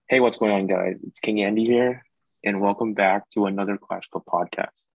Hey, what's going on, guys? It's King Andy here, and welcome back to another Clash Club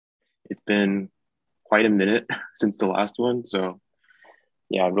podcast. It's been quite a minute since the last one, so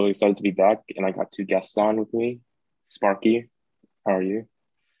yeah, I'm really excited to be back. And I got two guests on with me. Sparky, how are you?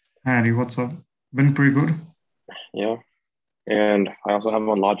 Harry, what's up? Been pretty good. Yeah, and I also have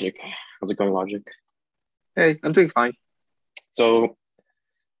on Logic. How's it going, Logic? Hey, I'm doing fine. So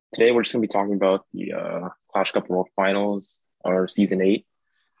today we're just gonna be talking about the Clash Cup World Finals or Season 8.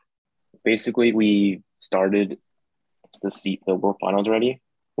 Basically, we started the World Finals already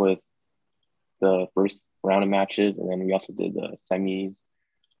with the first round of matches, and then we also did the semis.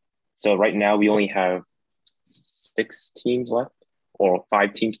 So right now we only have 6 teams left, or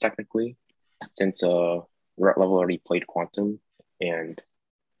 5 teams technically, since Red Level already played Quantum, and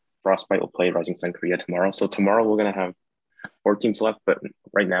Frostbite will play Rising Sun Korea tomorrow. So tomorrow we're gonna have 4 teams left, but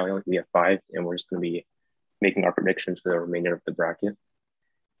right now we have 5, and we're just gonna be making our predictions for the remainder of the bracket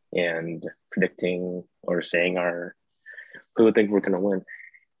and predicting or saying our who we think we're gonna win.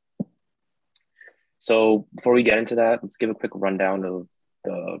 So before we get into that, let's give a quick rundown of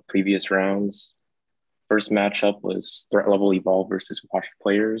the previous rounds. First matchup was Threat Level Evolve versus Watch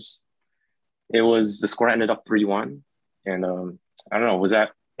Players. The score ended up 3-1. And I don't know, was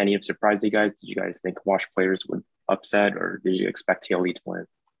that any of surprise to you guys? Did you guys think Watch Players would upset, or did you expect TLE to win?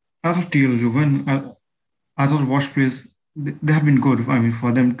 I thought TL when I thought Wash plays they have been good. I mean,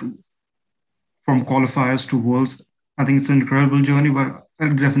 for them to from qualifiers to worlds, I think it's an incredible journey. But I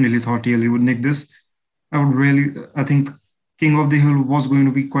definitely thought TL would nick this. I think King of the Hill was going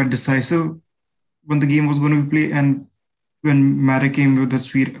to be quite decisive when the game was going to be played, and when Mata came with the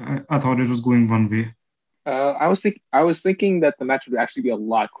sweet, I thought it was going one way. I was thinking that the match would actually be a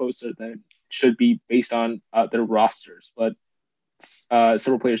lot closer than it should be based on their rosters, but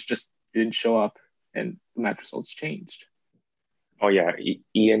several players just didn't show up, and the match results changed. Oh yeah,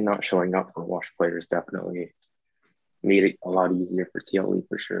 Ian not showing up for Watch Players definitely made it a lot easier for TLE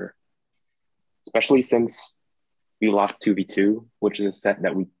for sure. Especially since we lost 2v2, which is a set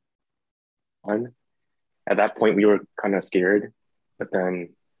that we won. At that point, we were kind of scared, but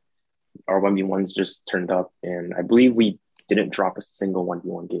then our 1v1s just turned up, and I believe we didn't drop a single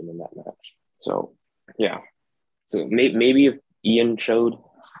 1v1 game in that match. So, yeah. So maybe if Ian showed,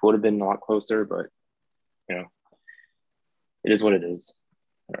 would have been a lot closer, but, you know, it is what it is.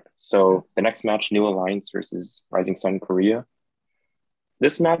 So the next match, New Alliance versus Rising Sun Korea.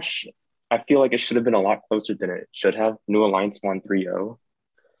 This match, I feel like it should have been a lot closer than it should have. New Alliance won 3-0,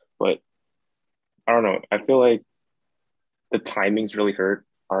 but I don't know. I feel like the timings really hurt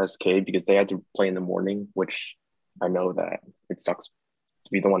RSK because they had to play in the morning, which I know that it sucks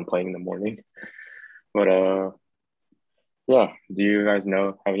to be the one playing in the morning. But yeah. Do you guys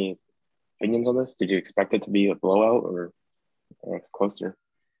have any opinions on this? Did you expect it to be a blowout or closer?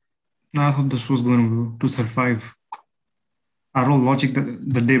 I thought this was going to survive. I wrote logic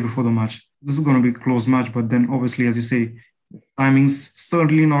the day before the match. This is going to be a close match, but then obviously, as you say, timings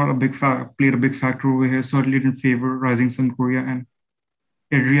certainly not a played a big factor over here. Certainly didn't favor Rising Sun Korea and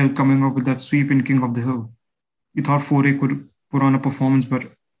Adriel coming up with that sweep in King of the Hill. We thought Foray could put on a performance, but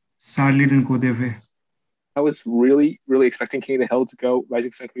sadly didn't go their way. I was really, really expecting King of the Hill to go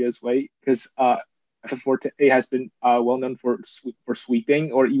Rising Sun Korea's way because FF4 has been well known for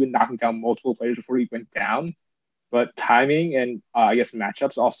sweeping or even knocking down multiple players before he went down. But timing and I guess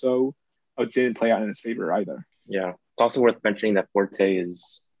matchups also didn't play out in his favor either. Yeah. It's also worth mentioning that Forte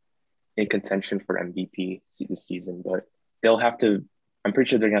is in contention for MVP this season, but they'll have to. I'm pretty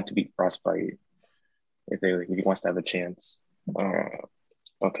sure they're gonna have to beat Frostbite if he wants to have a chance.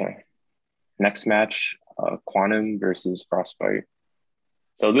 Okay. Next match, Quantum versus Frostbite.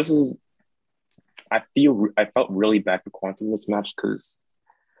 So this is. I felt really bad for Quantum this match because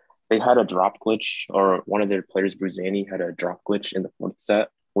they had a drop glitch, or one of their players, Bruzani, had a drop glitch in the fourth set,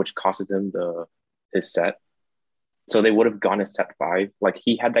 which costed him his set. So they would have gone to set 5. Like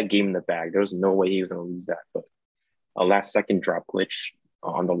he had that game in the bag. There was no way he was going to lose that. But a last second drop glitch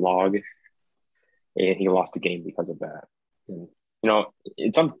on the log, and he lost the game because of that. And,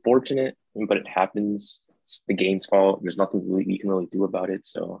 it's unfortunate, but it happens. It's the game's fault. There's nothing you can really do about it.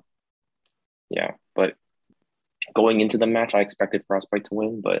 So yeah, but going into the match, I expected Frostbite to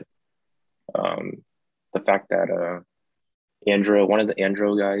win, but um, the fact that one of the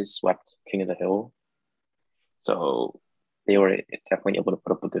Andro guys swept King of the Hill, so they were definitely able to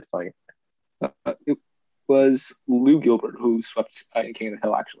put up a good fight. It was Lou Gilbert who swept in King of the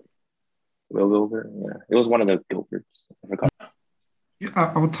Hill actually. Will Gilbert, yeah, it was one of the Gilberts. I forgot. Yeah,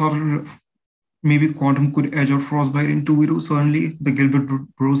 I would thought maybe Quantum could edge out Frostbite in 2v2. Certainly, the Gilbert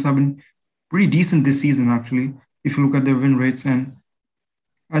Bros have been pretty decent this season, actually, if you look at their win rates. And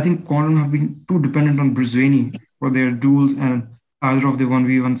I think Quantum have been too dependent on Brisbane for their duels and either of the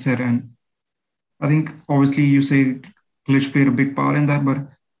 1v1 set. And I think obviously you say glitch played a big part in that, but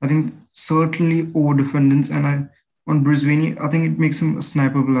I think certainly over defendants and on Brisbane, I think it makes him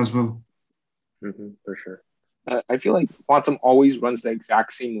sniperable as well. For sure. I feel like Quantum always runs the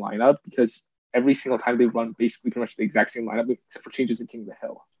exact same lineup because every single time they run basically pretty much the exact same lineup except for changes in King of the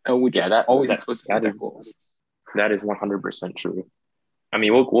Hill, which always exposed to goals. That is 100% true. I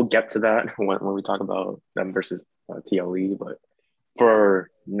mean, we'll get to that when we talk about them versus TLE, but for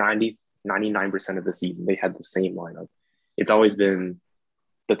 99% of the season, they had the same lineup. It's always been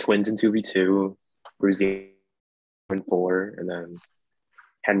the Twins in 2v2, Bruzy in 4, and then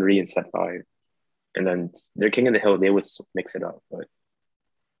Henry in set 5. And then their King of the Hill, they would mix it up, but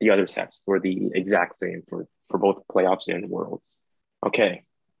the other sets were the exact same for both playoffs and Worlds. Okay,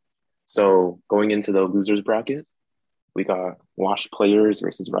 so going into the losers bracket, we got Wash Players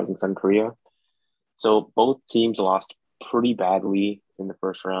versus Rising Sun Korea. So both teams lost pretty badly in the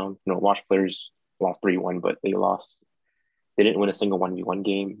first round. Wash Players lost 3-1, but they didn't win a single 1v1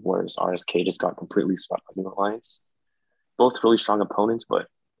 game, whereas RSK just got completely swept by the Alliance. Both really strong opponents, but,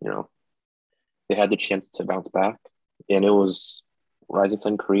 they had the chance to bounce back. And it was Rising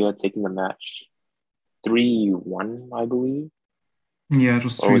Sun Korea taking the match 3-1, I believe. Yeah, it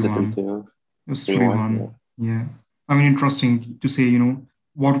was 3-1. Or was it 3-2? It was 3-1. Yeah. I mean, interesting to say,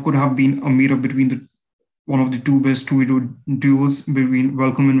 what could have been a meetup between one of the two best 2v2 duos between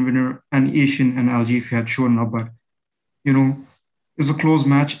Welcome and Winner and Asian and LG if he had shown up. But, it's a close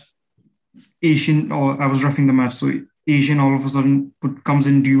match. I was roughing the match. So Asian all of a sudden comes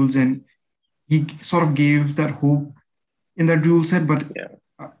in duels and he sort of gave that hope in that duel set. But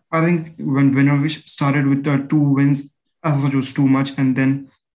I think when Winovich started with the 2 wins, I thought it was too much. And then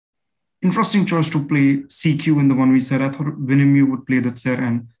interesting choice to play CQ in the 1v set. I thought Winemu would play that set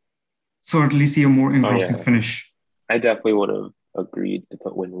and certainly see a more engrossing finish. I definitely would have agreed to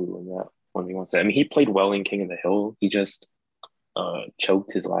put Winwu in that 1v1 set. I mean, he played well in King of the Hill. He just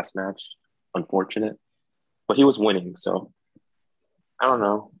choked his last match. Unfortunate. But he was winning, so I don't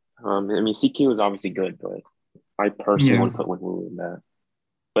know. I mean, CQ was obviously good, but I personally would put Winwu in that.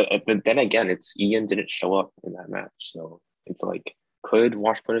 But then again, it's Ian didn't show up in that match, so it's like, could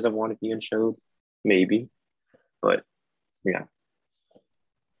Wash Players have won if Ian showed? Maybe, but yeah.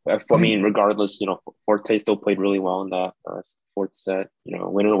 I mean, regardless, Forte still played really well in that fourth set.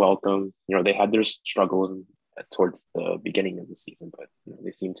 Winner Welcome. They had their struggles towards the beginning of the season, but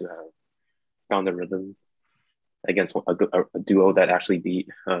they seem to have found the rhythm against a duo that actually beat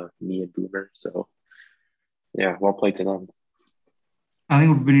me and Boomer. So, yeah, well played to them. I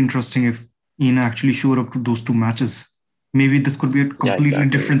think it would be interesting if Ian actually showed up to those 2 matches. Maybe this could be a completely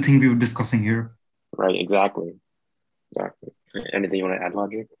different thing we were discussing here. Right, exactly. Anything you want to add,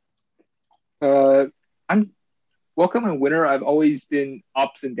 Logic? I'm Welcome and Winner. I've always been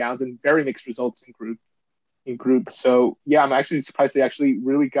ups and downs and very mixed results in group. So yeah, I'm actually surprised they actually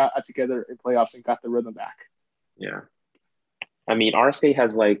really got together in playoffs and got the rhythm back. Yeah. I mean, RSK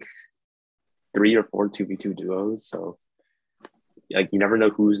has like 3 or 4 2v2 duos, so like you never know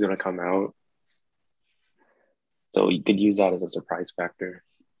who's gonna come out. So you could use that as a surprise factor.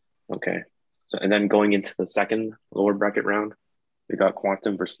 Okay. So and then going into the second lower bracket round, we got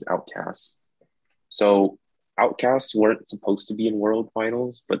Quantum versus Outcasts. So Outcasts weren't supposed to be in World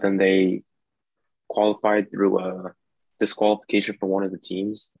Finals, but then they qualified through a disqualification for one of the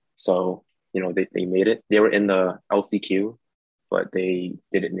teams. So, they made it. They were in the LCQ, but they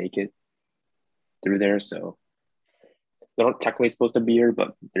didn't make it through there. So they're not technically supposed to be here,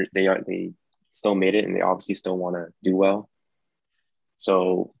 but they still made it, and they obviously still want to do well.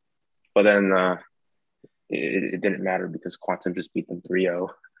 So, but then it didn't matter because Quantum just beat them 3-0.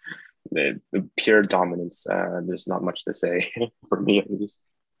 The pure dominance. There's not much to say for me, at least.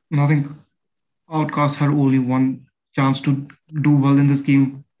 I think Outcast had only one chance to do well in this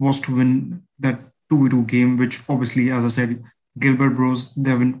game was to win that 2v2 game, which obviously, as I said, Gilbert Bros,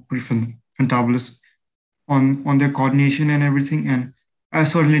 they've been pretty fantabulous on their coordination and everything. And I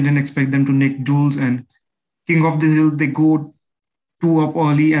certainly didn't expect them to nick duels. And King of the Hill, they go 2 up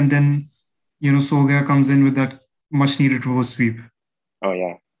early, and then, Soga comes in with that much needed reverse sweep. Oh,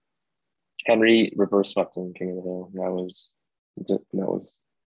 yeah. Henry reverse swept in King of the Hill. That was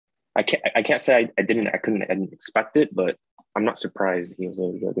I can't say I didn't expect it, but I'm not surprised he was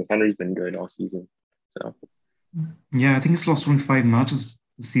able to go because Henry's been good all season. So yeah, I think he's lost only 5 matches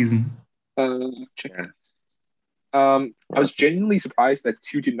this season. Check. I was genuinely surprised that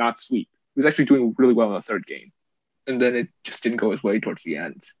 2 did not sweep. He was actually doing really well in the third game, and then it just didn't go his way towards the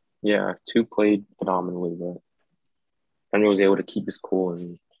end. Yeah, 2 played phenomenally, but Henry was able to keep his cool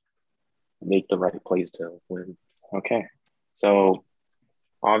and make the right plays to win. Okay. So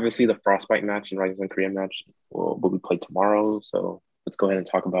obviously the Frostbite match and Rising Sun Korea match will be played tomorrow. So let's go ahead and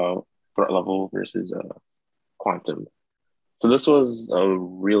talk about Threat Level versus Quantum. So this was a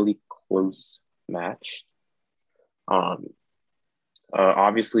really close match.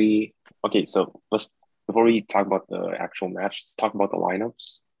 Obviously, okay, so let's before we talk about the actual match, let's talk about the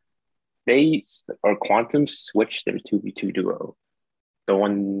lineups. Quantum switched their 2v2 duo. The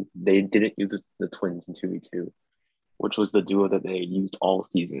one they didn't use the twins in 2v2, which was the duo that they used all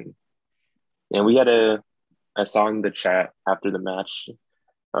season. And we had I saw in the chat after the match,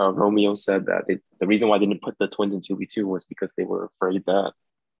 Romeo said that the reason why they didn't put the twins in 2v2 was because they were afraid that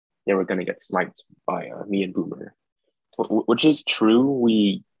they were going to get sniped by me and Boomer, which is true.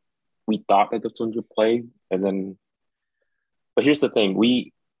 We thought that the twins would play, but here's the thing: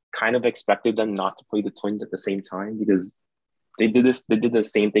 we kind of expected them not to play the twins at the same time because they did the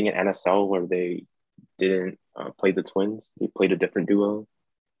same thing in NSL where they didn't play the twins. They played a different duo,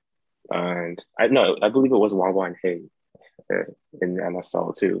 and I believe it was Wawa and Hay in the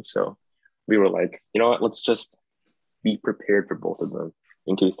NSL too. So we were like, you know what? Let's just be prepared for both of them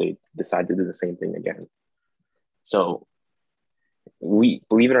in case they decide to do the same thing again. So we,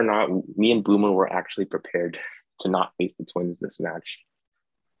 believe it or not, me and Boomer were actually prepared to not face the twins this match.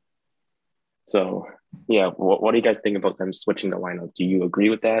 So yeah, what do you guys think about them switching the lineup? Do you agree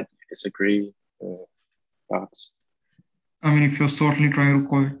with that? Do you disagree? Thoughts? I mean, if you're certainly trying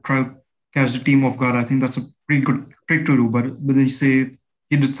to catch the team off guard, I think that's a pretty good trick to do. But then you say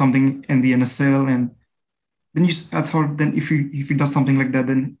he did something in the NSL, and then I thought then if he does something like that,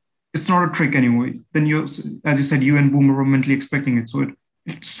 then it's not a trick anyway. Then as you said, you and Boomer were mentally expecting it, so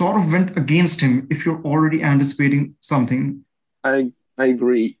it sort of went against him if you're already anticipating something. I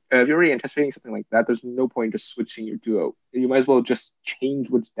agree. If you're already anticipating something like that, there's no point just switching your duo. You might as well just change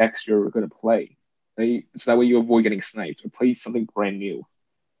which decks you're going to play. Right? So that way you avoid getting sniped or play something brand new.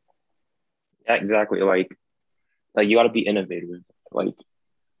 Yeah, exactly. Like you got to be innovative. Like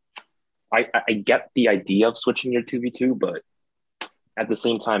I get the idea of switching your 2v2, but at the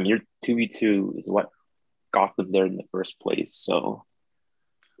same time, your 2v2 is what got them there in the first place. So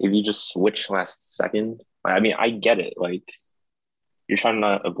if you just switch last second, I mean, I get it. Like you're trying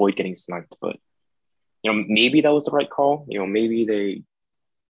to avoid getting sniped, but maybe that was the right call. Maybe they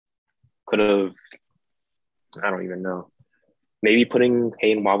could have. I don't even know. Maybe putting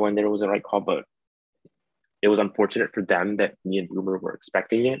Hay and Wawa in there was the right call, but it was unfortunate for them that me and Boomer were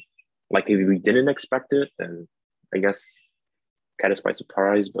expecting it. Like if we didn't expect it, then I guess kind of by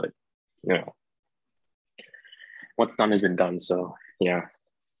surprise. But what's done has been done. So yeah,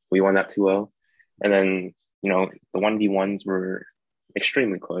 we won that 2-0. And then the 1v1s were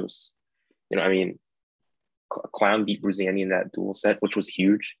extremely close. I mean, Clown beat Bruzani in that duel set, which was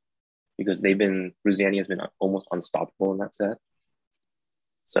huge because Bruzani has been almost unstoppable in that set.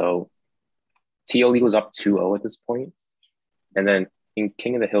 So TLE was up 2-0 at this point. And then in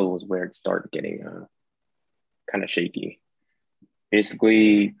King of the Hill was where it started getting kind of shaky.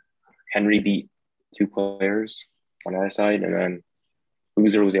 Basically, Henry beat 2 players on our side, and then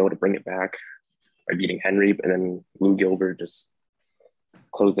Loser was able to bring it back by beating Henry, and then Lou Gilbert just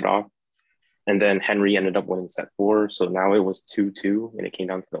closed it off. And then Henry ended up winning set 4, so now it was 2-2, and it came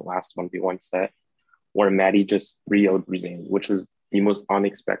down to the last 1v1 set, where Maddie just 3-0'd Bruzani, which was the most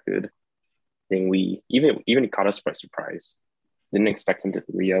unexpected thing. Even caught us by surprise. Didn't expect him to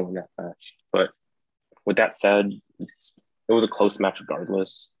 3-0 in that match. But with that said, it was a close match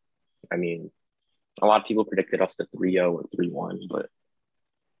regardless. I mean, a lot of people predicted us to 3-0 or 3-1, but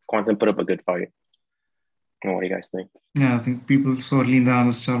Quantum put up a good fight. What do you guys think? Yeah, I think people certainly in the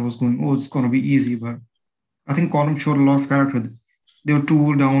analyst chat was going, oh, it's going to be easy. But I think Quantum showed a lot of character. They were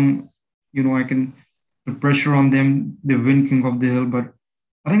 2 down. The pressure on them, they win King of the Hill. But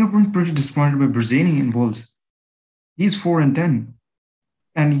I think I've been pretty disappointed by Bruzani in Bulls. He's 4-10.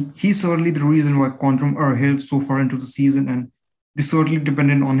 And he's certainly the reason why Quantum are held so far into the season. And they certainly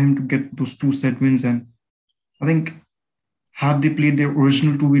depended on him to get those 2 set wins. And I think had they played their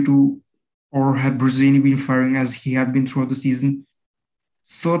original 2v2 or had Bruzani been firing as he had been throughout the season,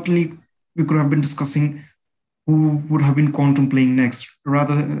 certainly we could have been discussing who would have been Quantum playing next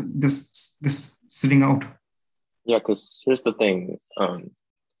rather than this sitting out. Yeah, because here's the thing.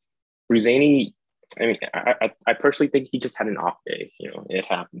 Bruzani, I mean, I personally think he just had an off day. It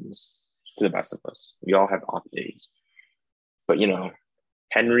happens to the best of us. We all have off days. But,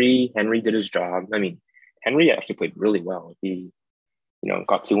 Henry did his job. I mean, Henry actually played really well. He,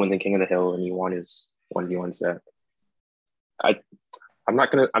 got 2 wins in King of the Hill and he won his 1v1 set. I'm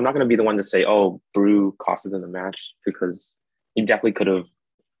not gonna be the one to say, oh, Brew costed them the match, because he definitely could have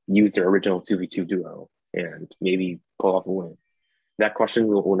used their original 2v2 duo and maybe pull off a win. That question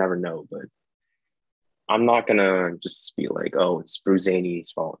we'll never know, but I'm not gonna just be like, oh, it's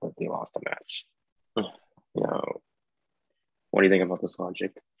Bruzani's fault that they lost the match. You know, what do you think about this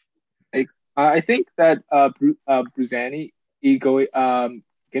logic? I think that Bruzani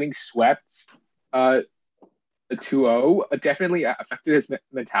getting swept the 2-0 definitely affected his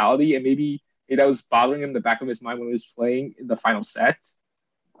mentality, and maybe that was bothering him in the back of his mind when he was playing in the final set.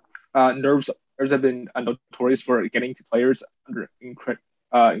 Nerves have been notorious for getting to players under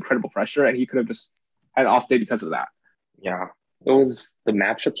incredible pressure, and he could have just had an off day because of that. Yeah, it was the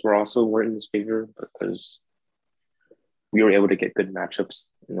matchups weren't in his favor because we were able to get good matchups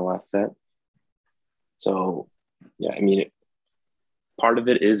in the last set. So, yeah, I mean, part of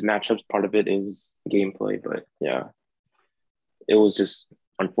it is matchups, part of it is gameplay, but yeah, it was just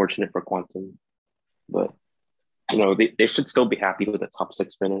unfortunate for Quantum. But, they should still be happy with the top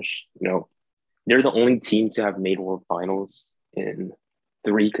 6 finish. They're the only team to have made World Finals in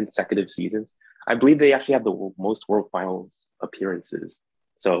 3 consecutive seasons. I believe they actually have the most World Finals appearances.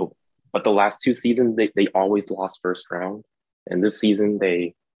 So, but the last 2 seasons, they always lost first round. And this season,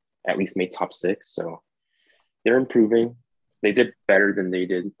 they at least made top 6. So they're improving. They did better than they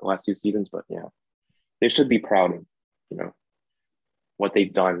did the last 2 seasons, but yeah, they should be proud of, what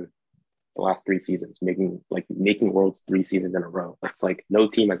they've done the last 3 seasons, making Worlds 3 seasons in a row. That's like no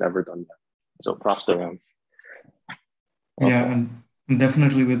team has ever done that. So props to them. Yeah, and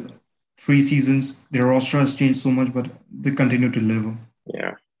definitely with 3 seasons, their roster has changed so much, but they continue to level.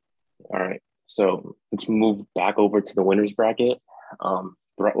 Yeah. All right. So let's move back over to the winners bracket.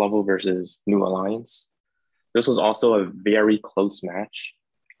 Threat Level versus New Alliance. This was also a very close match.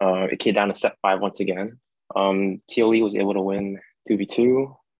 It came down to set 5 once again. TLE was able to win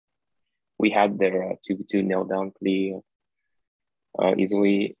 2v2. We had their 2v2 nailed down pretty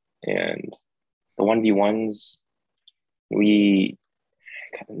easily. And the 1v1s,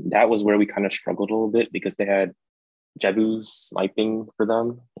 that was where we kind of struggled a little bit because they had Jebu's sniping for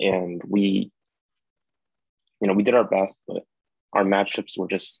them. And we did our best, but our matchups were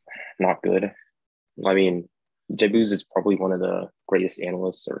just not good. I mean, Jebu's is probably one of the greatest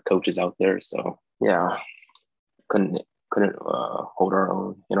analysts or coaches out there. So yeah, couldn't hold our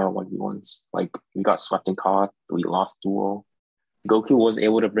own in our 1v1s. Like, we got swept in Koth, we lost duel. Goku was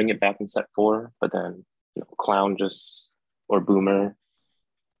able to bring it back in set 4, but then Clown or Boomer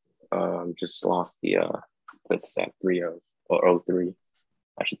just lost the fifth set 3-0 or 0-3,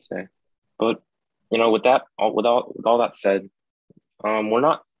 I should say. But with all that said,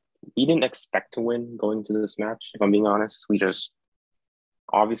 we didn't expect to win going to this match. If I'm being honest, we just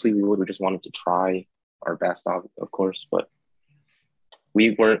wanted to try our best, of course, but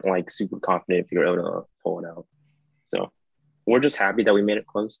we weren't like super confident if we were able to pull it out. So we're just happy that we made it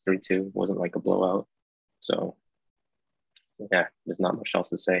close. 3-2 wasn't like a blowout. So yeah, there's not much else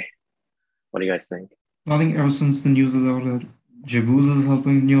to say. What do you guys think? I think ever since the news is out that Jebus is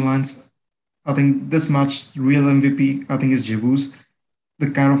helping New Alliance, I think this match, real MVP, I think is Jebus. The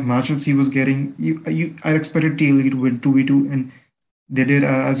kind of matchups he was getting, I expected TLE to win 2v2, and they did,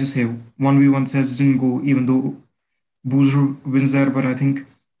 as you say, 1v1 sets didn't go, even though Boozer wins there. But I think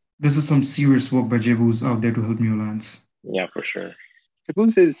this is some serious work by Jebus out there to help New Alliance. Yeah, for sure.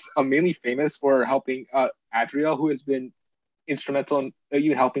 Jebus is mainly famous for helping Adriel, who has been instrumental in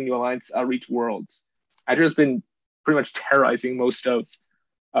even helping New Alliance reach Worlds. Adriel's been pretty much terrorizing most of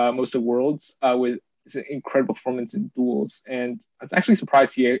Worlds with his incredible performance in duels, and I'm actually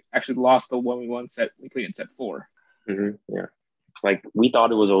surprised he actually lost the 1v1 set weekly in set 4. Mm-hmm, yeah, like we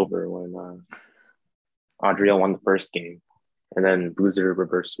thought it was over when Adriel won the first game, and then Boozer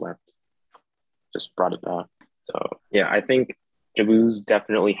reverse swept, just brought it back. So yeah, I think Jebus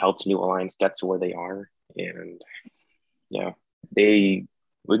definitely helped New Alliance get to where they are, and yeah,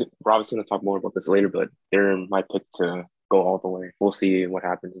 we're obviously going to talk more about this later, but they're my pick to go all the way. We'll see what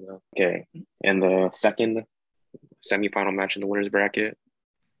happens though. Okay, and the second semifinal match in the winners bracket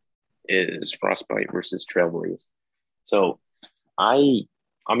is Frostbite versus Trailblaze. So I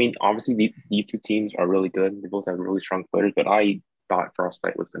mean, obviously these 2 teams are really good. They both have really strong players, but I thought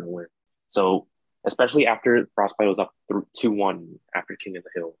Frostbite was going to win. So especially after Frostbite was up 2-1 after King of the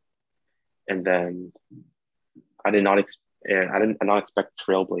Hill, and then I did not expect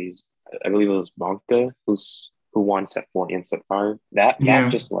Trailblaze. I believe it was Monka who won set 4 and set 5. That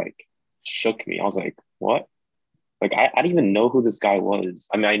just like shook me. I was like, what? Like I didn't even know who this guy was.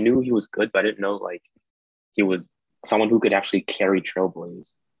 I mean, I knew he was good, but I didn't know like he was someone who could actually carry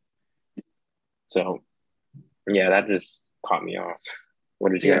Trailblaze. So yeah, that just caught me off.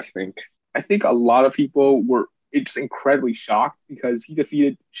 What did you guys think? I think a lot of people were just incredibly shocked because he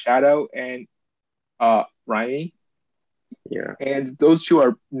defeated Shadow and Raimi. Yeah. And those two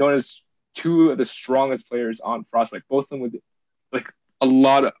are known as two of the strongest players on Frostbite, both of them with like a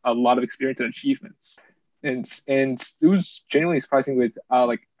lot of experience and achievements. And it was genuinely surprising with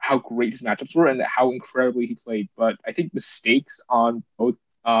like how great his matchups were and how incredibly he played. But I think mistakes on both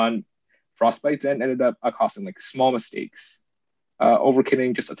on Frostbite's end ended up costing like small mistakes,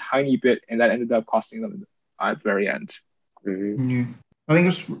 overkilling just a tiny bit, and that ended up costing them at the very end. Mm-hmm. Yeah.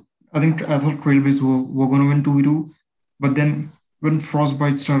 I thought Trailblaze were gonna win 2v2, but then when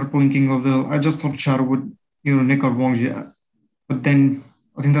Frostbite started pulling King of the Hill, I just thought Shadow would, nick out Wong Jie. But then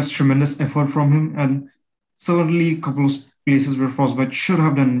I think that's tremendous effort from him, and certainly a couple of places where Frostbite should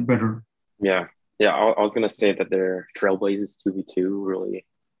have done better. Yeah. Yeah. I was gonna say that their Trailblazers 2v2 really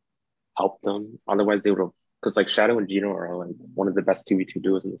helped them. Otherwise, they would have, because like Shadow and Gino are like one of the best 2v2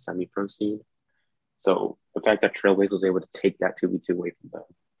 duos in the semi-pro scene. So the fact that Trailblaze was able to take that 2v2 away from them,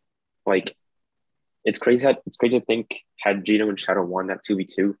 like it's crazy. It's crazy to think had Gino and Shadow won that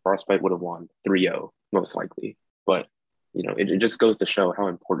 2v2, Frostbite would have won 3-0 most likely. But it just goes to show how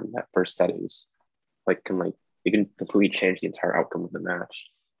important that first set is. Like it can completely change the entire outcome of the match.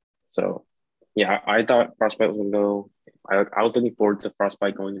 So yeah, I thought Frostbite was gonna go. I was looking forward to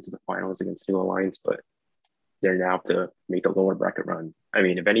Frostbite going into the finals against New Alliance, but they're now to make the lower bracket run. I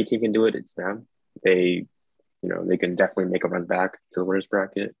mean, if any team can do it, it's them. They can definitely make a run back to the winners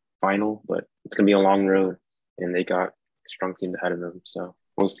bracket final, but it's gonna be a long road, and they got a strong team ahead of them. So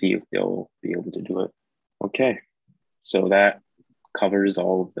we'll see if they'll be able to do it. Okay, so that covers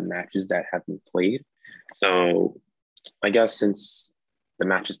all of the matches that have been played. So I guess since the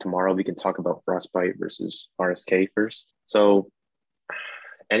match is tomorrow, we can talk about Frostbite versus RSK first. So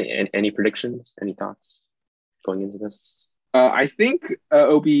any predictions, any thoughts going into this? I think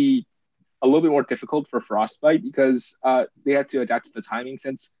it'll be a little bit more difficult for Frostbite because they have to adapt to the timing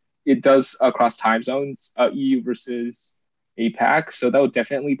since it does across time zones, EU versus APAC. So that will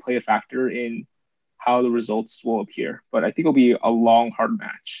definitely play a factor in how the results will appear. But I think it'll be a long, hard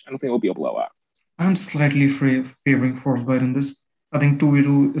match. I don't think it'll be a blowout. I'm slightly favoring Frostbite in this. I think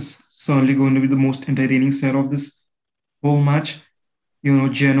 2v2 is certainly going to be the most entertaining set of this whole match.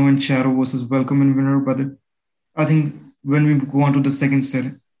 Geno and Shadow versus Welcome and Winner. But I think when we go on to the second set,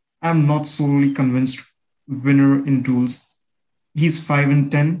 I'm not solely convinced Winner in duels. He's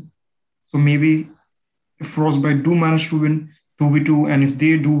 5-10. So maybe if Frostbite do manage to win 2v2, and if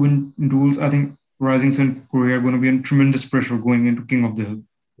they do win duels, I think Rising Sun Korea are going to be in tremendous pressure going into King of the Hill.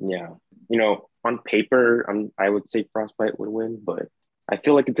 Yeah. On paper, I would say Frostbite would win, but I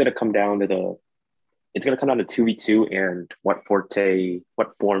feel like it's going to come down to 2v2 and what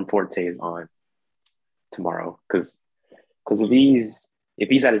form Forte is on tomorrow. Because if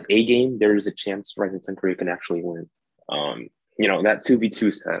he's at his A game, there's a chance Rising Sun Korea can actually win. That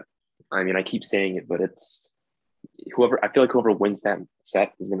 2v2 set. I mean, I keep saying it, but it's I feel like whoever wins that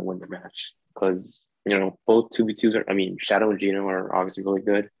set is going to win the match because both 2v2s are. I mean, Shadow and Gino are obviously really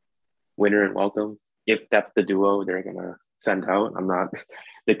good. Winner and Welcome. If that's the duo they're gonna send out,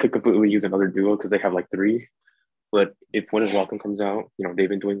 they could completely use another duo because they have like 3. But if Winner and Welcome comes out, they've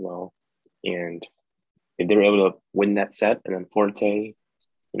been doing well. And if they're able to win that set and then Forte,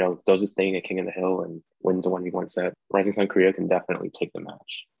 does his thing at King of the Hill and wins a 1v1 set, Rising Sun Korea can definitely take the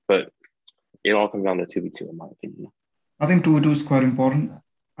match. But it all comes down to 2v2 in my opinion. I think 2v2 is quite important.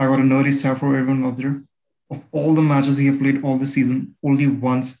 I got a nerdy stat for everyone out there. Of all the matches we have played all this season, only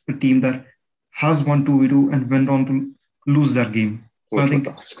once a team that has won 2v2 and went on to lose that game. So Which I think,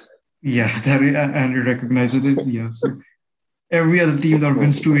 yeah, that Andrew recognizes it. Yeah, so every other team that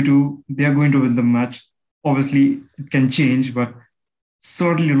wins 2v2, they are going to win the match. Obviously, it can change, but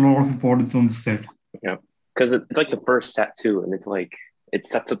certainly a lot of importance on the set. Yeah, because it's like the first set too, and it's like it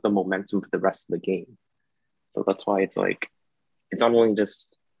sets up the momentum for the rest of the game. So that's why it's like it's not only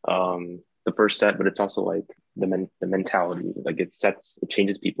just the first set, but it's also like the mentality. Like it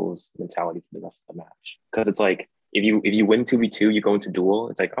changes people's mentality for the rest of the match. Because it's like if you win 2v2, you go into duel.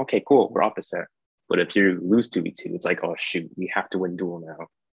 It's like okay, cool, we're off the set. But if you lose 2v2, it's like oh shoot, we have to win duel now,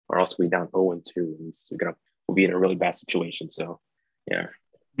 or else we down 0-2, and we'll be in a really bad situation. So yeah.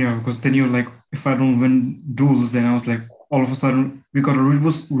 Yeah, because then you're like, if I don't win duels, then I was like, all of a sudden we got to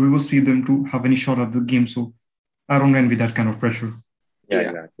reverse sweep them to have any shot at the game. So I don't envy that kind of pressure. Yeah,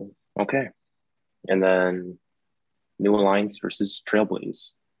 exactly. Okay. And then New Alliance versus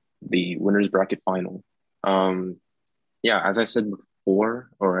Trailblaze, the winners bracket final. As I said before,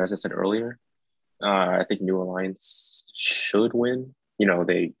 or as I said earlier, I think New Alliance should win.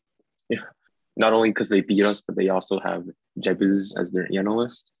 They not only because they beat us, but they also have Jebus as their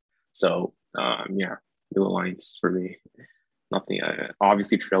analyst. So yeah, New Alliance for me. Nothing.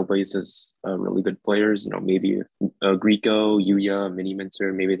 Obviously, Trailblaze has really good players. Maybe if Grieco, Yuya, Mini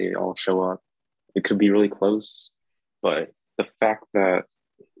Minter, maybe they all show up. It could be really close. But the fact that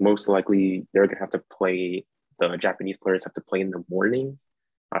most likely they're gonna have to play, the Japanese players have to play in the morning,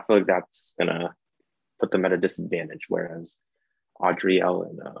 I feel like that's gonna put them at a disadvantage. Whereas Adriel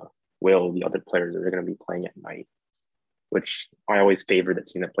and Will, the other players, are gonna be playing at night, which I always favor the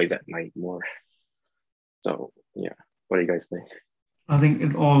team that plays at night more. So yeah. What do you guys think? I think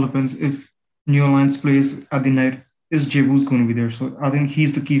it all depends. If New Alliance plays at the night, is Jebu's going to be there? So I think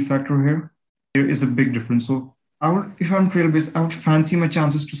he's the key factor here. There is a big difference. So if I'm Trailblaze, I would fancy my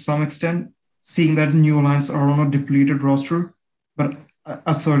chances to some extent, seeing that New Alliance are on a depleted roster. But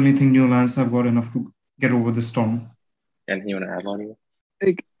I certainly think New Alliance have got enough to get over the storm. Anything you want to add, Lonnie?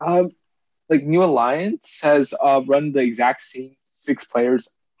 Like New Alliance has run the exact same 6 players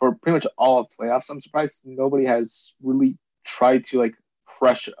for pretty much all of playoffs. I'm surprised nobody has really tried to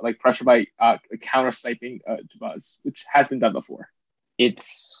pressure by counter sniping Jabuz, which has been done before.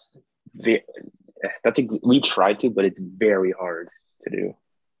 It's we tried to, but it's very hard to do.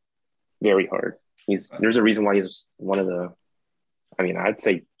 Very hard. There's a reason why he's one of the, I'd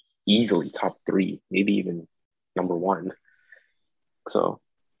say easily top 3, maybe even number 1. So,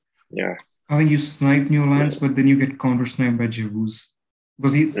 yeah. I think you snipe New Alliance, but then you get counter sniped by Jebus.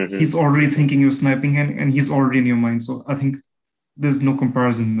 Because he's already thinking you're sniping him and he's already in your mind. So I think there's no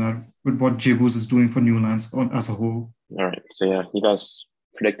comparison there with what Jebus is doing for New Alliance as a whole. All right. So yeah, you guys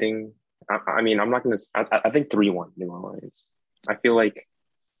predicting? I'm not gonna. I think 3-1 New Alliance. I feel like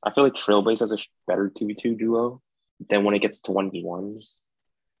Trailblaze has a better 2v2 duo. Then when it gets to 1v1s,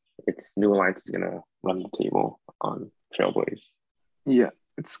 it's New Alliance is gonna run the table on Trailblaze. Yeah,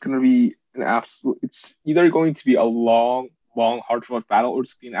 it's gonna be an absolute. It's either going to be a long, hard-fought battle, or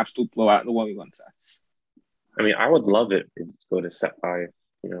it's going to be an absolute blowout in the 1v1 sets. I would love it to go to set 5,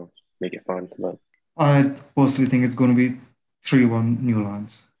 make it fun. But I personally think it's going to be 3-1 New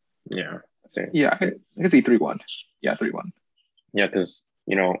Alliance. Yeah. Same. Yeah, I can say 3-1. Yeah, 3-1. Yeah, because,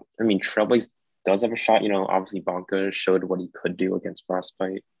 Trailblaze does have a shot. Obviously Bonka showed what he could do against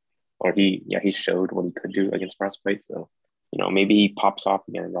Frostbite. Or he showed what he could do against Frostbite. So, maybe he pops off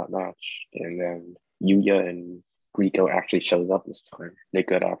again in that match. And then Yuya and Grieco actually shows up this time. They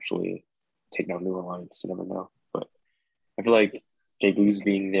could actually take down New Alliance. You never know. But I feel like Jebus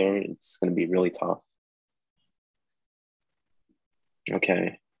being there, it's going to be really tough.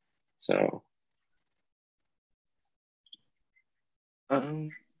 Okay. So. We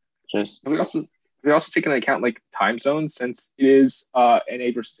also take into account time zones, since it is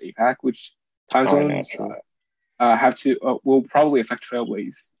NA versus APAC, which time zones will probably affect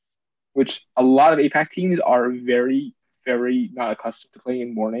Trailblaze, which a lot of APAC teams are very, very not accustomed to playing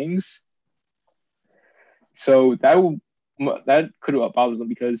in mornings. So that could have bothered them,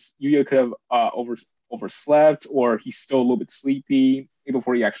 because Yuya could have overslept, or he's still a little bit sleepy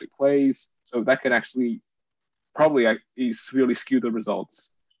before he actually plays. So that can actually probably severely skew the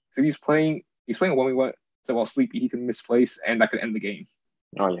results. So he's playing 1v1, so while sleepy, he can misplace, and that could end the game.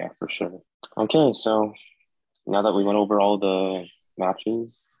 Oh yeah, for sure. Okay, so now that we went over all the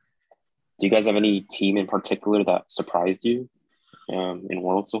matches, do you guys have any team in particular that surprised you in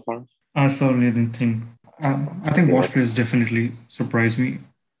World so far? I certainly didn't think. I think Wash players definitely surprised me.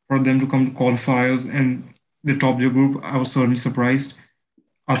 For them to come to qualifiers and they top their group, I was certainly surprised.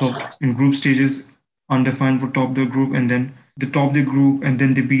 I thought in group stages, Undefined would top their group, and then they top their group, and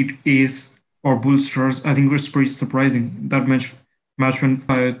then they beat Ace or Bullstars. I think it was pretty surprising. That match went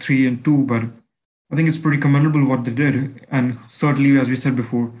 3-2, but I think it's pretty commendable what they did. And certainly, as we said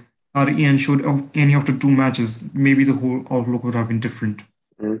before, had Ian showed up any of the 2 matches, maybe the whole outlook would have been different.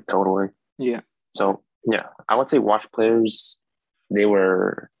 Totally. Yeah. So, yeah, I would say Wash players, they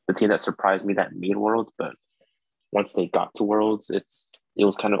were the team that surprised me that made Worlds, but once they got to Worlds, it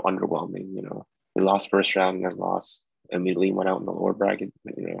was kind of underwhelming, They lost first round and then immediately went out in the lower bracket,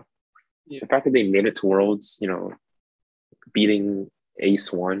 Yeah. The fact that they made it to Worlds, beating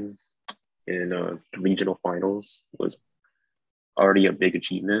Ace 1 in regional finals was already a big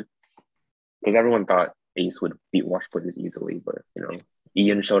achievement, because everyone thought Ace would beat Wash players easily, but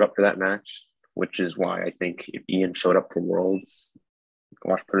Ian showed up for that match, which is why I think if Ian showed up for Worlds,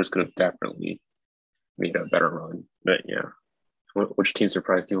 Wash players could have definitely made a better run. But yeah, which team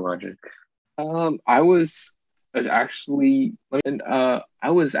surprised you, Logic? I was actually very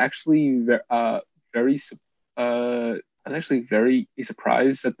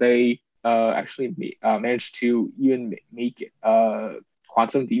surprised that they actually managed to even make it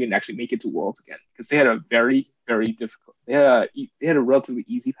Quantum to even actually make it to Worlds again, because they had a very, very difficult. they had a relatively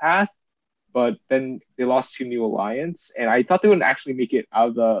easy path, but then they lost to New Alliance, and I thought they would actually make it out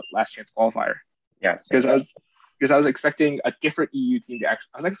of the last chance qualifier Yeah, because I was expecting a different EU team to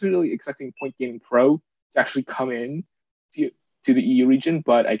actually. I was actually really expecting Point Gaming Pro to actually come in to the EU region,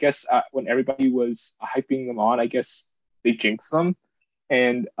 but I guess when everybody was hyping them on, I guess they jinxed them,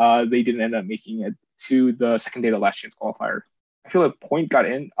 and they didn't end up making it to the second day of the last chance qualifier. I feel like Point got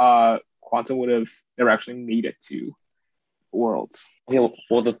in. Quantum would have never actually made it to Worlds. yeah.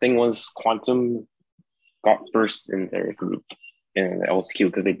 Well, the thing was, Quantum got first in their group in the LCQ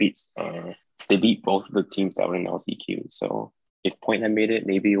because they beat both of the teams that were in LCQ. So if Point had made it,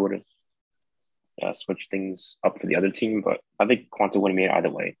 maybe it would have switch things up for the other team, but I think Quantum would have made it either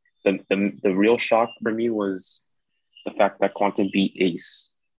way. The real shock for me was the fact that Quantum beat Ace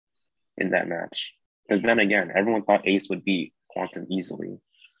in that match. Because then again, everyone thought Ace would beat Quantum easily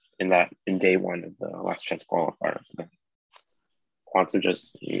in day one of the last chance qualifier. Quantum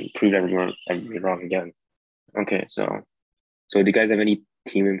just proved everyone wrong again. Okay, so do you guys have any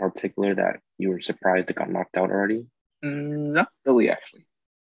team in particular that you were surprised it got knocked out already? Not really, actually.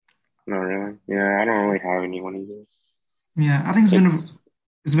 Not really. Yeah, I don't really have anyone either. Yeah, I think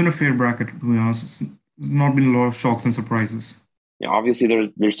it's been a fair bracket, to be honest. It's not been a lot of shocks and surprises. Yeah,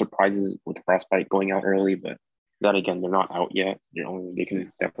 obviously there's surprises with Frostbite going out early, but that again, they're not out yet. They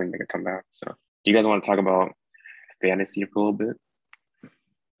can definitely make a comeback. So, do you guys want to talk about fantasy for a little bit?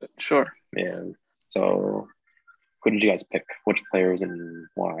 Sure. Yeah. So, who did you guys pick? Which players and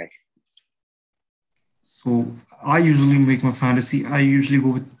why? So I usually make my fantasy. I usually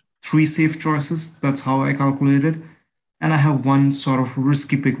go with three safe choices. That's how I calculate it. And I have one sort of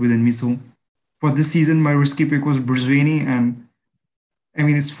risky pick within me. So for this season, my risky pick was Brisbane, and I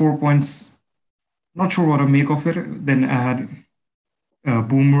mean it's 4 points. Not sure what to make of it. Then I had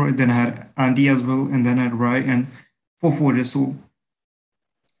Boomer, then I had Andy as well, and then I had Rye and for Forges. So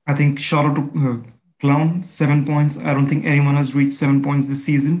I think shout out to Clown, 7 points. I don't think anyone has reached 7 points this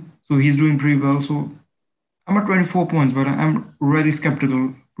season. So he's doing pretty well. So I'm at 24 points, but I'm really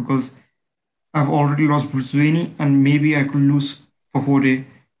skeptical because I've already lost Brisbane and maybe I could lose Fafode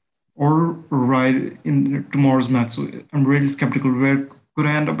or Ride in tomorrow's match. So I'm really skeptical. Where could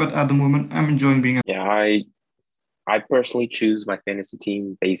I end up at the moment? I'm enjoying being. Yeah, I personally choose my fantasy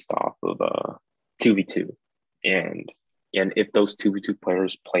team based off of 2v2. And if those 2v2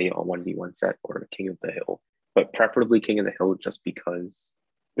 players play a 1v1 set or King of the Hill, but preferably King of the Hill just because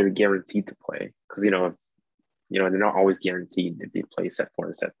they're guaranteed to play. Because they're not always guaranteed if they play set 4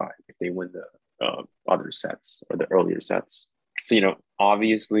 and set 5 if they win the other sets or the earlier sets. So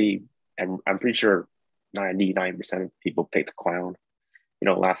obviously, I'm pretty sure 99% of people picked Clown.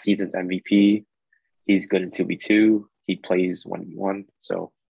 Last season's MVP. He's good in 2v2. He plays 1v1.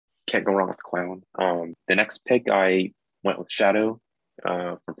 So can't go wrong with Clown. The next pick, I went with Shadow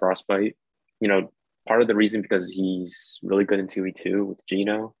from Frostbite. Part of the reason because he's really good in 2v2 with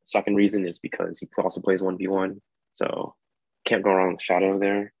Gino. Second reason is because he also plays 1v1. So can't go wrong with Shadow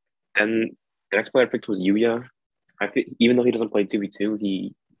there. Then the next player I picked was Yuya. I think even though he doesn't play 2v2,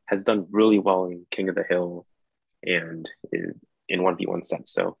 he has done really well in King of the Hill and in 1v1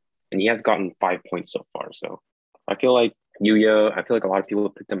 sets. And he has gotten 5 points so far. So I feel like Yuya, I feel like a lot of people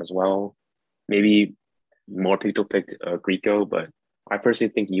picked him as well. Maybe more people picked Grieco, but I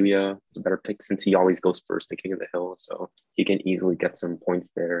personally think Yuya is a better pick since he always goes first to King of the Hill. So he can easily get some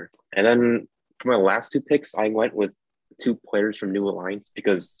points there. And then for my last two picks, I went with two players from New Alliance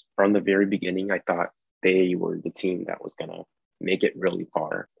because from the very beginning, I thought they were the team that was going to make it really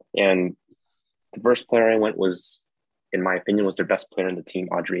far. And the first player I went was, in my opinion, was their best player in the team,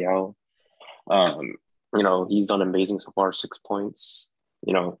 Adriel. He's done amazing so far, 6 points,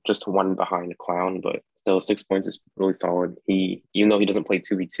 just one behind the Clown, but still 6 points is really solid. Even though he doesn't play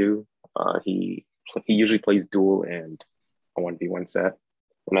 2v2, he usually plays duel and a 1v1 set.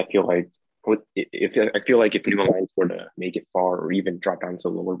 And I feel like if New Alliance were to make it far or even drop down to a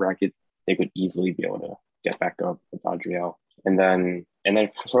lower bracket, they could easily be able to get back up with Adriel. And then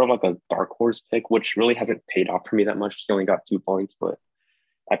sort of like a dark horse pick, which really hasn't paid off for me that much. He only got 2 points, but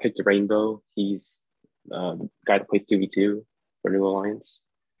I picked Rainbow. He's the guy that plays 2v2 for New Alliance.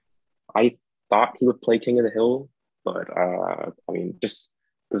 I thought he would play King of the Hill, but just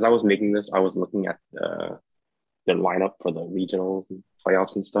because I was making this, I was looking at their lineup for the regionals and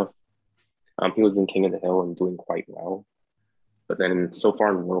playoffs and stuff. He was in King of the Hill and doing quite well, but then so far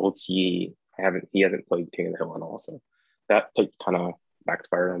in Worlds, he hasn't played King of the Hill at all. So that pick kind of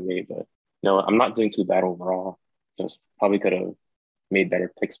backfired on me. But I'm not doing too bad overall. Just probably could have made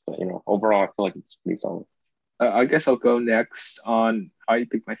better picks, but overall, I feel like it's pretty solid. I guess I'll go next on how I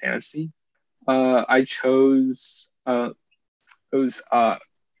pick my fantasy. I chose It was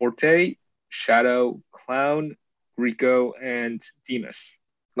Forte, Shadow, Clown, Rico, and Demas.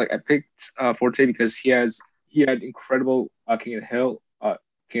 Like I picked Forte because he had incredible King of the Hill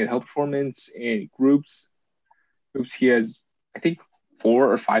performance in groups. Groups he has I think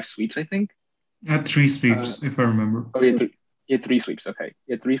 4 or 5 sweeps. I think. At three Uh, sweeps, if I remember. oh, he had 3 sweeps. Okay,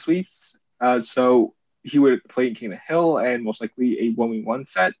 he had 3 sweeps. So he would play King of the Hill and most likely a 1v1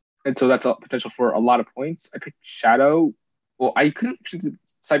 set. And so that's a potential for a lot of points. I picked Shadow. Well, I couldn't actually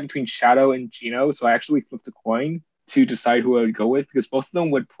decide between Shadow and Gino, so I actually flipped a coin to decide who I would go with because both of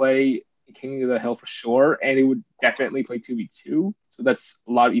them would play King of the Hill for sure, and they would definitely play 2v2. So that's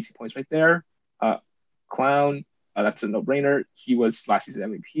a lot of easy points right there. Uh, Clown, that's a no-brainer. He was last season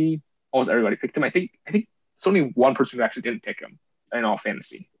MVP. Almost everybody picked him. I think there's only one person who actually didn't pick him in all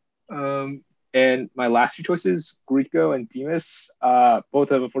fantasy. Um, and my last 2 choices, Grieco and Demas, both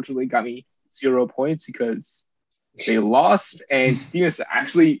have unfortunately got me 0 points because they lost. And Demas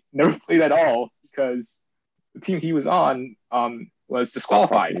actually never played at all because the team he was on was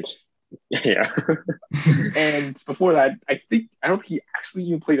disqualified. Yeah. And before that, I don't think he actually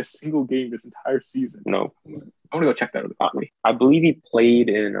even played a single game this entire season. No. I'm gonna go check that really quickly. I believe he played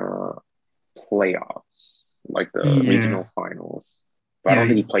in playoffs, like the Yeah. regional finals. But I don't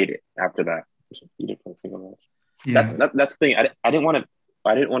think he played it after that. He didn't play a single match. Yeah. That's the thing. I didn't want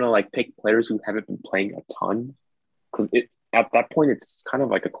to like pick players who haven't been playing a ton because at that point it's kind of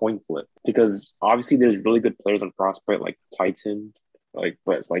like a coin flip because obviously there's really good players on Frostbite like Titan, but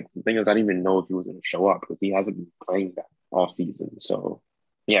the thing is I didn't even know if he was going to show up because he hasn't been playing that all season. So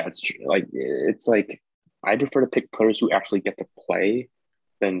yeah, it's like I prefer to pick players who actually get to play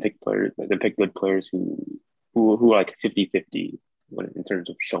than pick good players who are like 50-50 in terms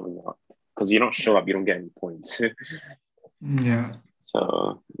of showing up. Because you don't show up, you don't get any points. Yeah.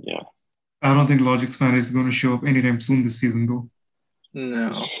 So yeah. I don't think Logic's fan is going to show up anytime soon this season, though.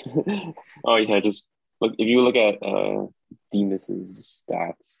 No. Oh yeah, just look if you look at Demas's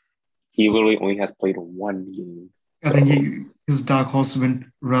stats, he literally only has played 1 game. I think his dark horse went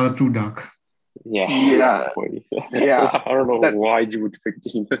rather too dark. Yeah. Yeah. I don't know why you would pick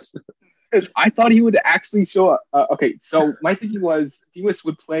Demas. I thought he would actually show up. Okay, so my thinking was Demas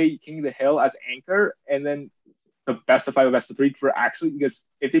would play King of the Hill as anchor, and then the best of 5 or best of 3 for actually because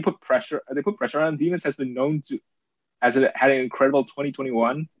if they put pressure on Demas has been known to had an incredible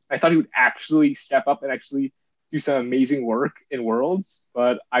 2021. I thought he would actually step up and actually do some amazing work in Worlds,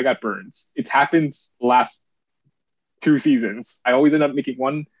 but I got burned. It's happened the last 2 seasons. I always end up making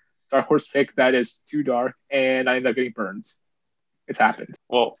one dark horse pick that is too dark, and I end up getting burned. It's happened.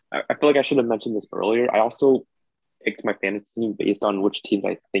 Well, I feel like I should have mentioned this earlier. I also picked my fantasy team based on which teams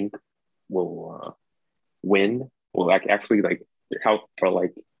I think will win. Well, actually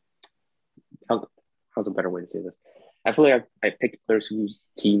how's a better way to say this? I feel like I picked players whose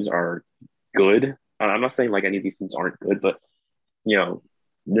teams are good. I'm not saying like any of these teams aren't good, but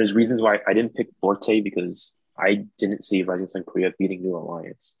there's reasons why I didn't pick Forte because I didn't see Rising Sun Korea beating New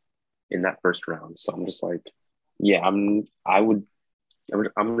Alliance in that first round. So I'm just like, yeah, I'm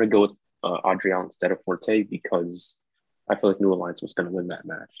gonna go with Adriel instead of Forte because I feel like New Alliance was gonna win that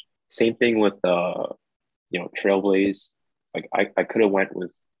match. Same thing with Trailblaze. Like I could have went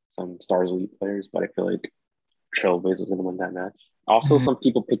with some Stars Elite players, but I feel like Trailblaze was gonna win that match. Also, some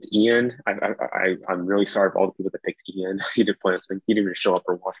people picked Ian. I'm really sorry for all the people that picked Ian. He didn't play. He didn't even show up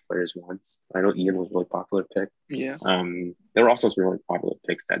for Watch Players once. I know Ian was a really popular pick. Yeah. There were also some really popular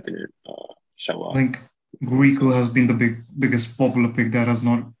picks that didn't show up. I think Grieco has been the biggest popular pick that has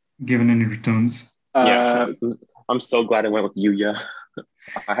not given any returns. I'm so glad I went with Yuya.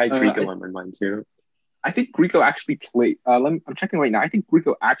 I had Grieco on my mind too. I think Grieco actually played. I'm checking right now. I think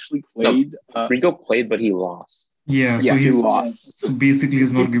Grieco actually played. No, Grieco played, but he lost. Yeah, so he lost. So basically,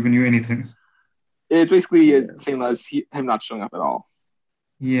 he's not giving you anything. It's basically the same as him not showing up at all.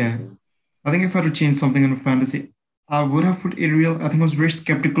 Yeah. I think if I had to change something in fantasy, I would have put Ariel. I think I was very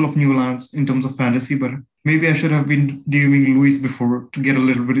skeptical of New Alliance in terms of fantasy, but maybe I should have been DMing Luis before to get a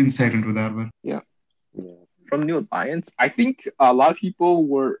little bit insight into that. But yeah. From New Alliance, I think a lot of people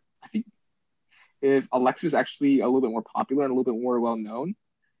were. I think if Alexi was actually a little bit more popular and a little bit more well known,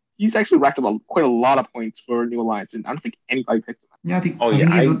 he's actually racked up quite a lot of points for New Alliance, and I don't think anybody picked him. Yeah, I think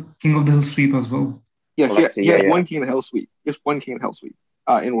he's a King of the Hill sweep as well. Yeah, he has one King of the Hill sweep. He has one King of the Hill sweep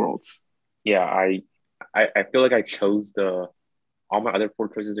in Worlds. Yeah, I feel like I chose all my other 4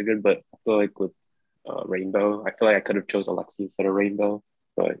 choices are good, but I feel like with Rainbow, I feel like I could have chose Alexi instead of Rainbow,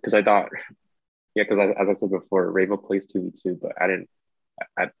 but because I thought, because as I said before, Rainbow plays 2v2, but I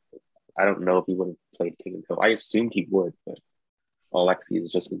don't know if he would have played King of the Hill. I assumed he would, but Alexi has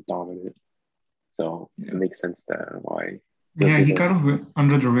just been dominant, so it makes sense that why Yeah, he kind of went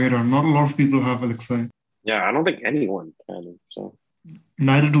under the radar. Not a lot of people have Alexei. Yeah, I don't think anyone had him. So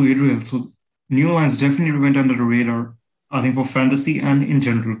Neither do Adriel. So New Alliance definitely went under the radar, I think, for fantasy and in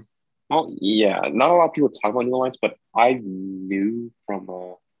general. well, yeah, not a lot of people talk about New Alliance, but I knew from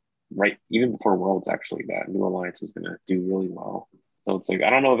right even before Worlds actually that New Alliance was gonna do really well. So it's like I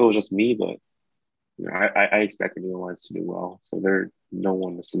don't know if it was just me, but I expected New Alliance to do well. So they're no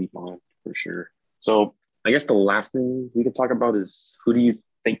one to sleep on for sure. So I guess the last thing we can talk about is who do you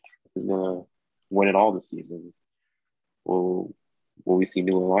think is gonna win it all this season? Will will we see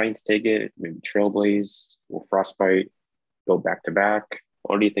New Alliance take it? Maybe Trailblaze? Will Frostbite go back to back?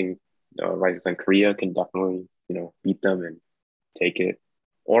 Or do you think Rising Sun Korea can definitely beat them and take it?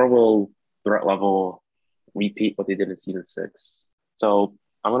 Or will Threat Level repeat what they did in season 6? So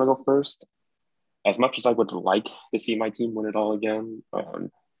I'm gonna go first. As much as I would like to see my team win it all again,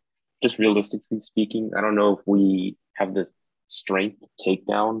 just realistically speaking, I don't know if we have the strength to take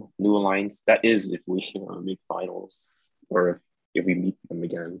down New Alliance. That is, if we make finals or if we meet them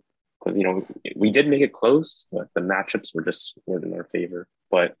again. Because we did make it close, but the matchups weren't in our favor.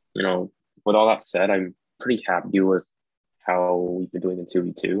 But with all that said, I'm pretty happy with how we've been doing in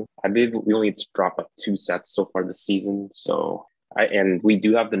 2v2. I believe we only dropped like 2 sets so far this season. So and we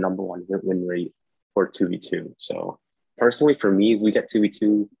do have the number one win rate for 2v2. So personally, for me, if we get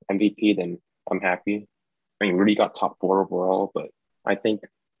 2v2 MVP, then I'm happy. I mean, Rudy got top 4 overall, but I think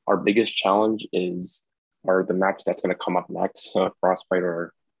our biggest challenge are the match that's going to come up next, Frostbite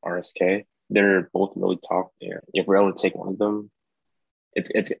or RSK. They're both really tough. Yeah. If we're able to take one of them, it's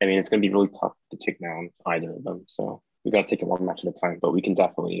going to be really tough to take down either of them. So we got to take it one match at a time, but we can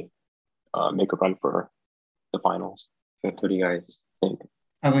definitely make a run for the finals. What do you guys think?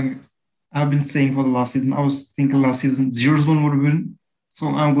 I think I've been saying for the last season, I was thinking last season Zero's one would win. So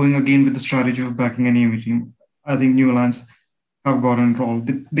I'm going again with the strategy of backing an EME team. I think New Alliance have gotten it all.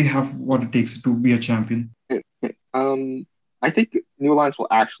 They have what it takes to be a champion. I think New Alliance will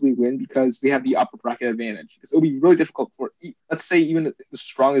actually win because they have the upper bracket advantage. Because it'll be really difficult for, let's say, even the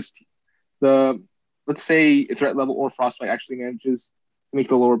strongest, let's say Threat Level or Frostbite actually manages to make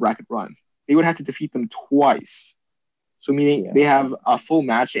the lower bracket run. They would have to defeat them twice. So meaning they have a full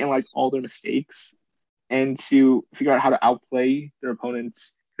match to analyze all their mistakes and to figure out how to outplay their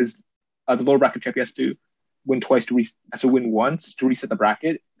opponents. Because the lower bracket champion has to win twice has to win once to reset the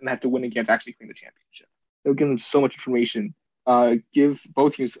bracket, and have to win again to actually claim the championship. They'll give them so much information. Give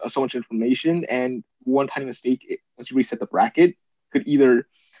both teams so much information, and one tiny mistake once you reset the bracket could either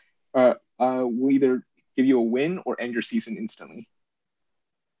will either give you a win or end your season instantly.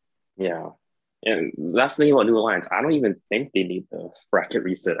 Yeah. And that's the thing about New Alliance. I don't even think they need the bracket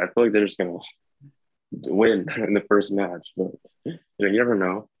reset. I feel like they're just going to win in the first match. But you never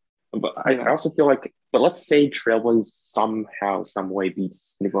know. But I also feel like, but let's say Trailblaze somehow, some way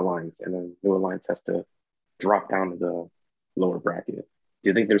beats New Alliance, and then New Alliance has to drop down to the lower bracket. Do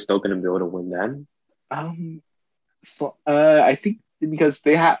you think they're still going to be able to win then? I think because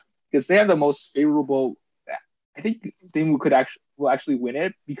they have the most favorable. I think they will actually win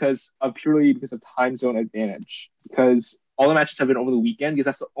it purely because of time zone advantage. Because all the matches have been over the weekend, because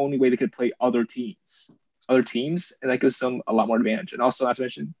that's the only way they could play other teams, and that gives them a lot more advantage. And also, as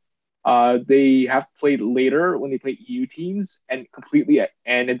mentioned, they have played later when they play EU teams, and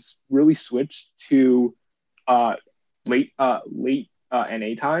it's really switched to late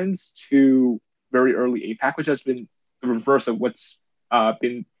NA times to very early APAC, which has been the reverse of what's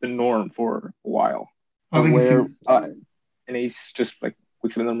been the norm for a while. I think where NA's just like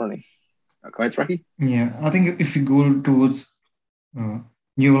weeks in the money. Go ahead, Rocky. Yeah, I think if you go towards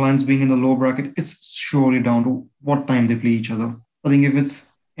New Alliance being in the low bracket, it's surely down to what time they play each other. I think if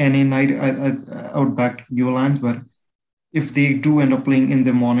it's NA night, I would back New Alliance, but if they do end up playing in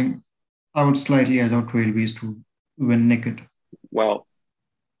the morning, I would slightly edge out Trailblaze to win naked. Well,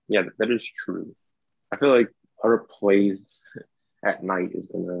 yeah, that is true. I feel like our plays at night is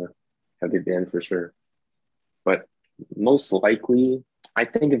going to have the advantage for sure. But most likely, I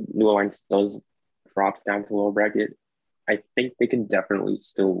think if New Alliance does drop down to lower bracket, I think they can definitely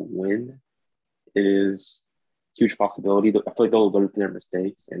still win. It is a huge possibility. I feel like they'll learn from their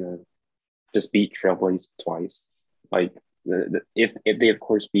mistakes and just beat Trailblaze twice. Like if they of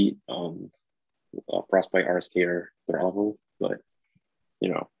course beat Frostbite, RSK, or their level, but I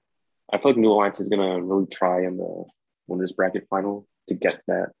feel like New Alliance is gonna really try in the winners bracket final to get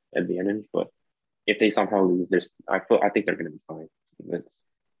that advantage, but if they somehow lose, I think they're going to be fine.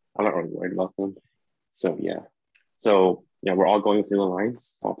 I'm not really worried about them. So yeah, we're all going with New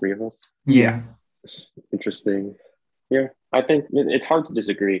Alliance, all three of us. Yeah. Interesting. Yeah, I think it's hard to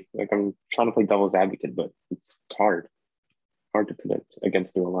disagree. Like I'm trying to play devil's advocate, but it's hard. hard to predict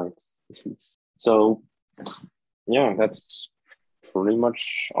against New Alliance. So, yeah, that's pretty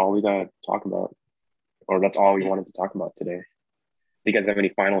much all we got to talk about, or that's all we wanted to talk about today. Do you guys have any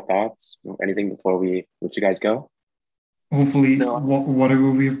final thoughts? Anything before we let you guys go? Hopefully, No.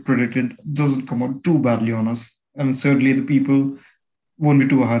 whatever we have predicted doesn't come out too badly on us, and certainly the people won't be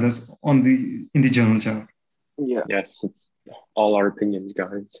too hard as in the journal chat. Yeah. Yes, it's all our opinions,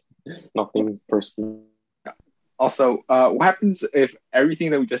 guys. Nothing personal. Also, what happens if everything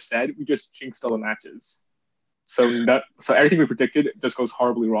that we just said, we just jinxed all the matches? So everything we predicted just goes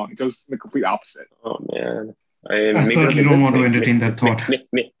horribly wrong. It goes the complete opposite. Oh man, I certainly don't want to entertain that thought.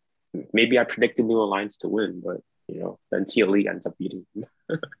 Maybe I predicted New Alliance to win, but then TLE ends up beating them.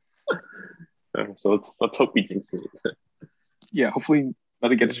 So let's hope we jinx it. Yeah, hopefully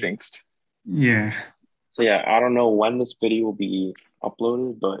nothing gets jinxed. Yeah. So yeah, I don't know when this video will be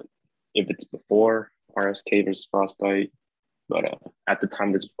uploaded, but if it's before RSK versus Frostbite, but at the time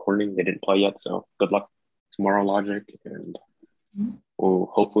of this recording, they didn't play yet. So good luck tomorrow, Logic, and we'll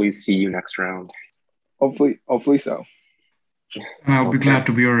hopefully see you next round. Hopefully so. And I'll be glad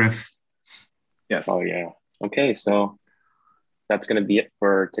to be your ref. Yes. Oh yeah. Okay, so that's gonna be it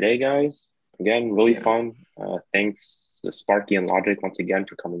for today, guys. Again, really fun. Thanks to Sparky and Logic once again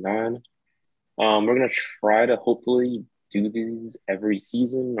for coming on. We're gonna try to hopefully do these every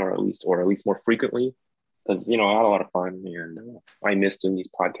season, or at least more frequently, because I had a lot of fun and I miss doing these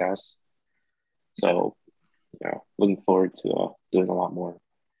podcasts. So, looking forward to doing a lot more.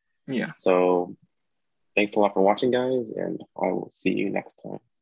 Yeah. So, thanks a lot for watching, guys, and I will see you next time.